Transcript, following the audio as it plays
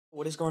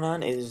What is going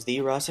on? It is the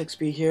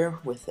RossXP here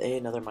with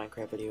another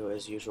Minecraft video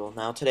as usual.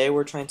 Now today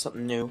we're trying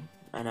something new.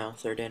 I know,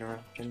 third day in a row,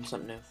 trying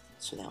something new.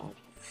 Let's do that one.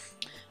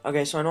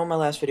 Okay, so I know in my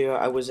last video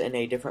I was in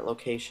a different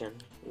location.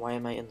 Why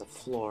am I in the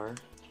floor?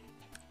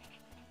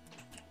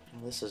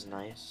 Well, this is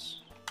nice.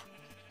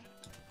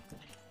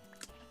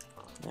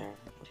 There.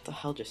 What the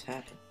hell just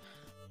happened?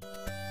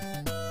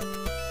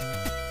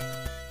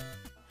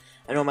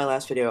 I know in my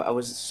last video I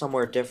was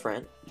somewhere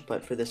different,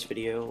 but for this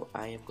video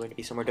I am going to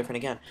be somewhere different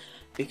again.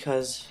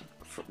 Because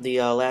for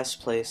the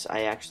last place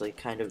I actually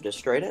kind of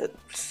destroyed it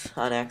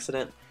on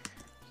accident.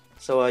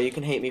 So you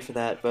can hate me for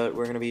that, but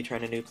we're going to be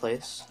trying a new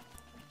place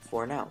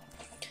for now.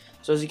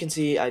 So as you can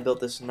see, I built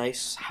this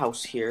nice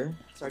house here.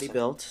 It's already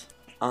built.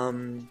 Got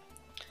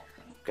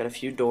a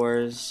few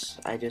doors.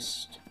 I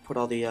just put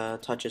all the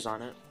touches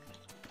on it.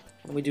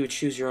 And we do a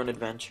choose your own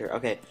adventure.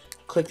 Okay,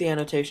 click the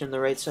annotation on the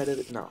right side of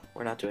it. No,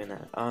 we're not doing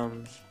that.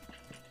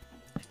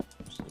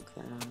 Just like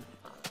that.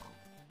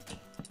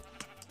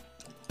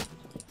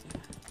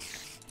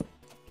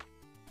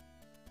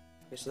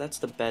 Okay, so that's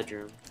the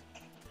bedroom.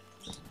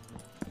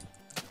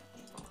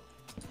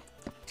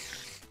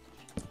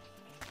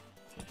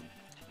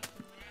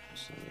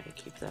 So I'm gonna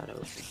keep that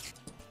open.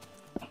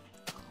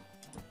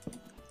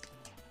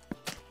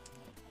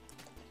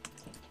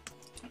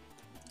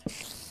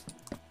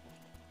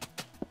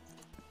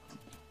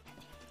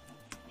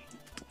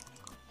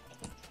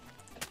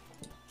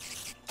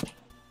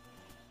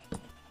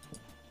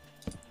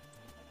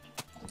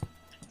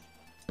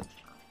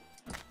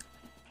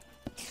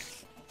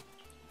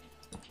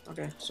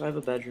 Okay, so I have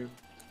a bedroom.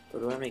 But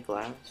do I make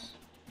glass?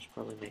 I should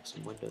probably make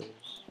some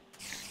windows.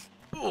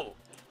 Oh!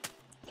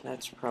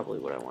 That's probably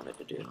what I wanted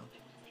to do.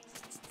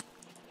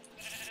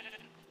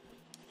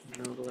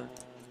 No glass.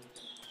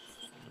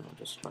 No,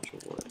 just a bunch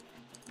of wood.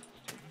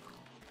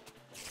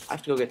 I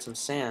have to go get some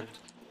sand.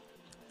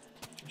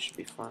 That should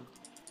be fun.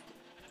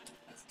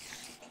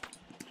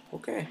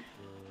 Okay.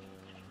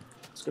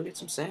 Let's go get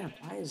some sand.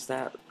 Why is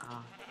that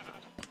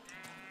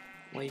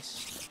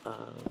waste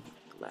of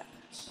glass?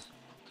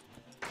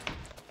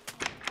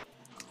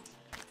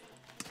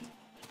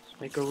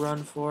 Make a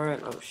run for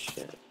it. Oh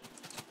shit.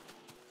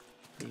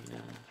 The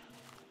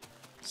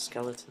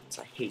skeletons.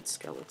 I hate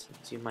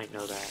skeletons. You might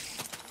know that.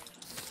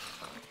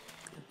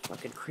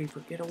 Fucking creeper,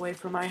 get away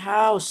from my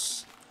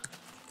house!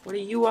 What are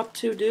you up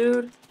to,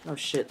 dude? Oh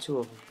shit, two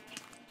of them.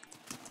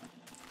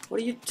 What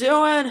are you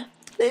doing?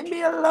 Leave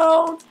me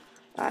alone!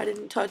 I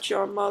didn't touch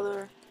your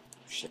mother.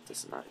 Shit,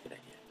 this is not a good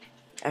idea.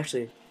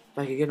 Actually, if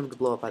I could get him to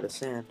blow up by the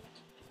sand,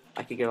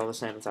 I could get all the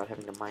sand without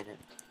having to mine it.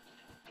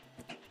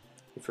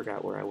 You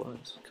forgot where I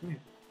was. Come here.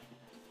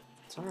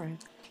 It's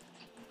alright.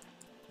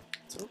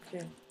 It's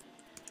okay.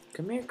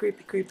 Come here,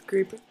 creepy, creepy,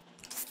 creepy.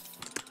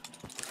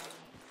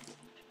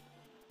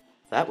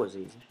 That was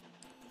easy.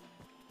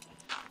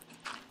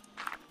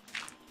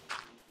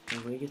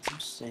 And we get some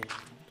sand.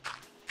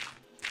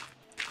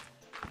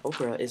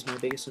 Oprah is my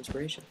biggest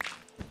inspiration.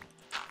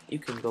 You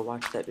can go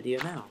watch that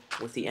video now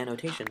with the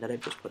annotation that I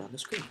just put on the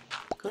screen.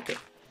 Click it.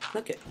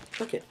 Click it.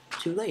 Click it.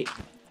 Too late.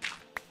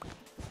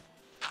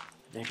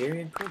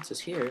 Nigerian Prince is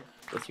here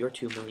with your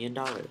 $2 million.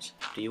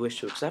 Do you wish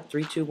to accept?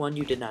 3, 2, 1,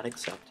 you did not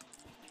accept.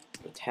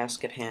 The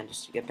task at hand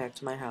is to get back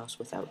to my house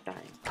without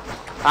dying.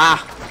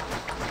 Ah!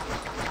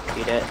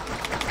 Eat it.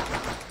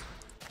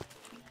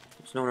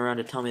 There's no one around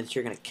to tell me that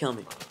you're gonna kill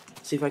me.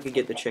 See if I could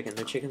get the chicken.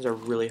 The chickens are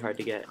really hard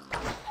to get.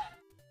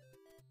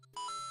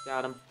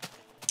 Got him.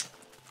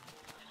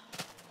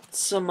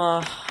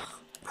 Some,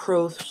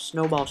 pro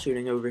snowball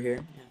shooting over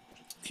here. Yeah.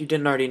 If you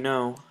didn't already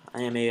know,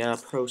 I am a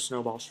pro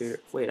snowball shooter.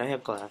 Wait, I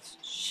have glass.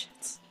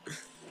 Shit.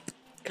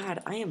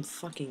 God, I am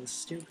fucking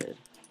stupid.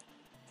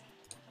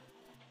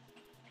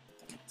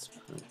 Let's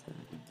put that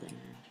in there.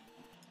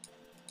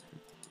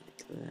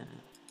 Like that.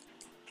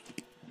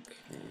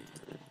 Okay,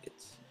 that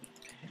gets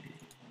okay.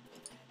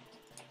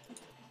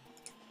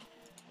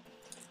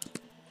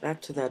 Back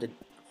to that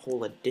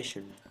whole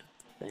addition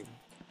thing.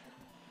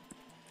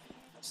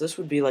 So this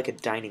would be like a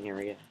dining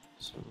area.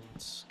 So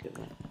let's give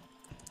that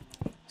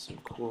some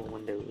cool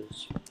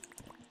windows.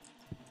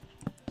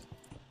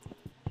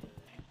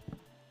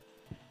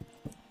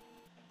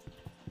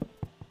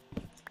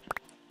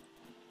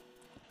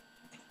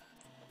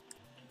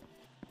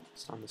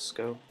 It's on the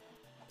scope.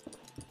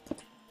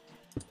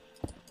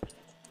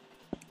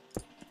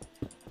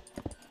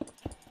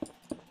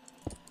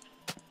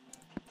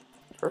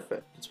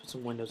 Perfect. Let's put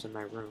some windows in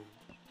my room.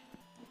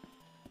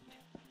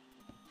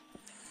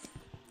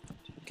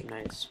 Make a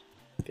nice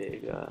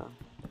big I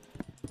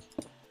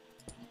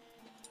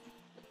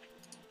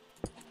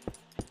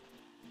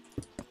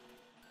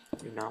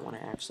do not want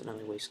to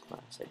accidentally waste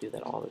glass. I do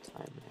that all the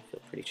time and I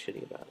feel pretty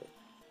shitty about it.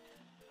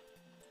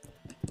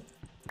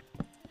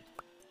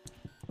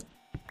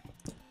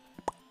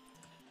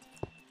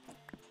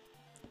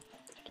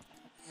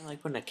 I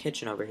like putting a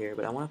kitchen over here,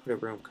 but I want to put a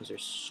room because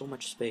there's so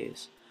much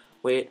space.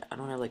 Wait, I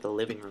don't have like a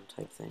living room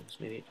type thing, so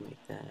maybe I can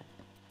make that.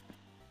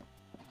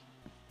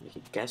 Make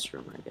a guest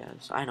room, I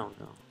guess. I don't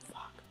know.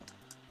 Fuck.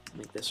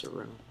 Make this a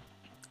room.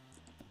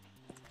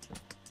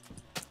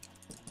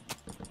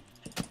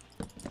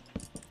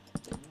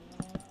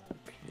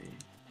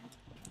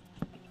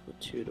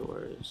 2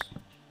 doors.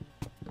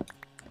 I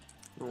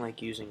don't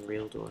like using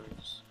real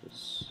doors,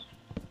 because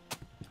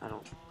I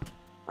don't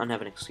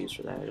have an excuse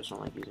for that. I just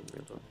don't like using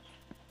real doors.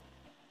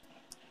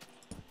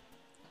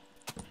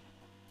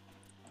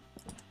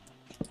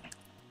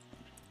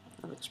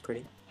 That looks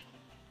pretty.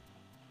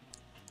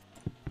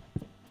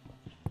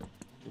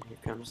 And here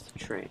comes the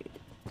train.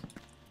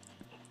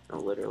 No,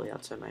 literally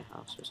outside my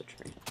house there's a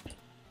train.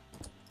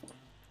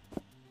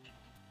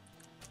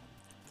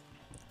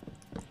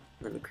 And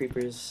then the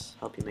creepers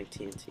help you make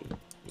TNT.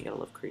 You gotta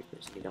love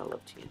creepers and you gotta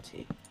love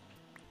TNT.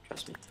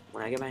 Trust me,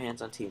 when I get my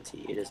hands on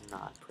TNT, it is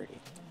not pretty.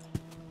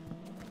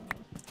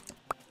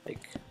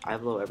 Like, I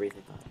blow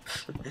everything up.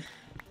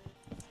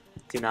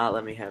 Do not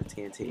let me have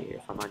TNT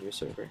if I'm on your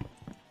server.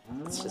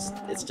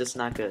 It's just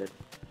not good.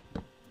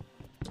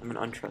 I'm an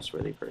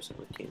untrustworthy person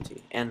with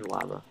TNT and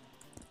lava.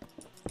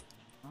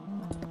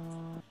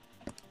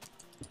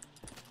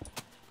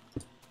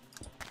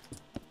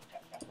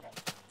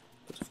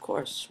 But of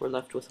course, we're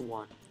left with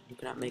 1. You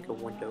cannot make a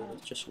window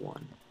with just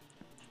 1.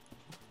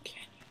 Can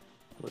you?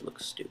 It would look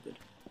stupid.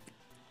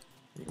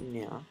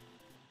 Yeah.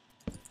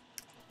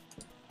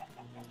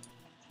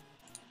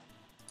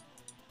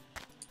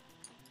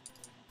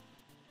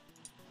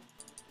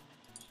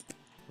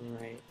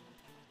 Right.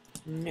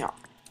 No.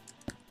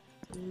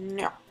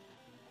 No.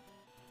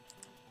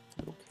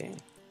 Okay.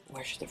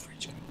 Where should the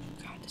fridge go?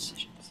 God,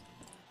 decisions.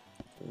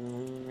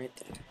 Right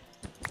there.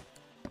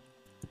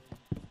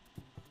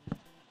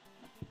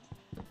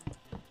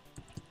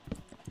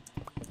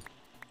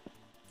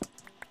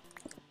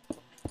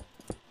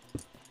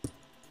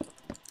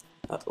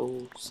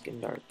 Uh-oh, skin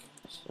dark.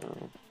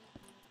 So,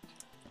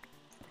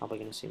 probably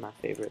gonna see my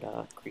favorite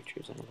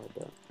creatures in a little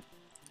bit.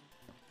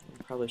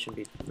 Probably shouldn't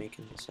be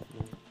making this at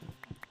night.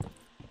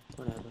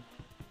 Whatever.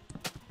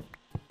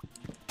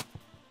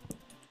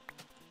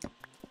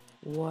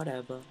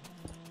 Whatever.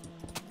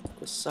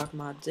 Go suck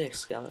my dick,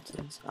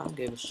 skeletons. I don't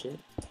give a shit.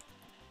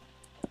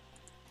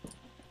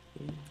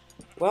 Yeah.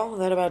 Well,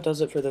 that about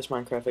does it for this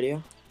Minecraft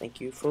video. Thank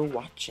you for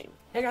watching.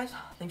 Hey guys,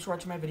 thanks for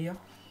watching my video.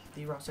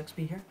 The Raw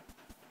XP here.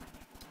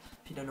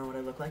 If you don't know what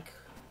I look like,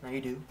 now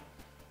you do.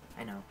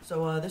 I know.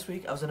 So this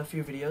week I was in a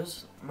few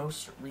videos.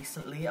 Most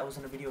recently I was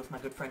in a video with my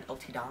good friend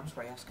Lt.Doms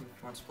where I asked him if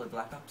he wants to play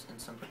Black Ops in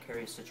some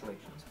precarious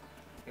situations.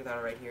 Get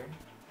that right here.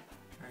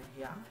 Right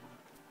here.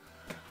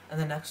 And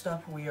then next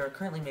up, we are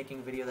currently making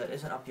a video that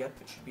isn't up yet,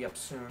 but should be up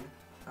soon.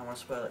 I don't want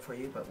to spoil it for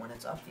you, but when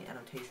it's up, the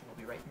annotation will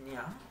be right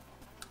here.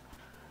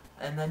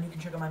 And then you can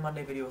check out my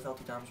Monday video with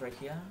Lt.Doms right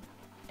here,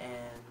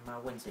 and my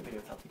Wednesday video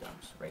with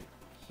Lt.Doms right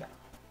here.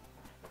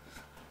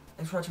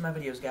 Thanks for watching my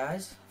videos,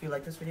 guys. If you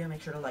like this video,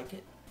 make sure to like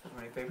it. If it's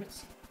one of your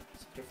favorites,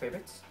 subscribe to your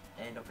favorites,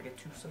 and don't forget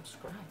to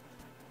subscribe.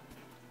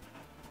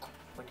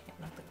 Wait to get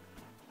nothing.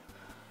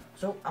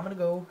 So, I'm gonna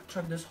go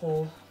chug this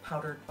whole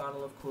powdered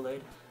bottle of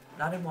Kool-Aid.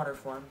 Not in water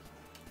form,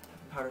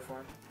 in powder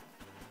form.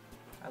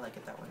 I like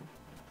it that way.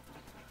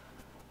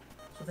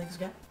 So thanks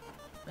again.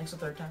 Thanks a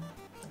 3rd time.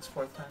 Thanks a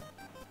 4th time.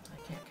 I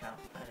can't count.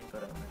 I didn't go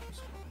to elementary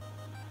school.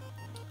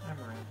 I'm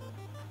rambling.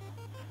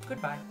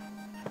 Goodbye.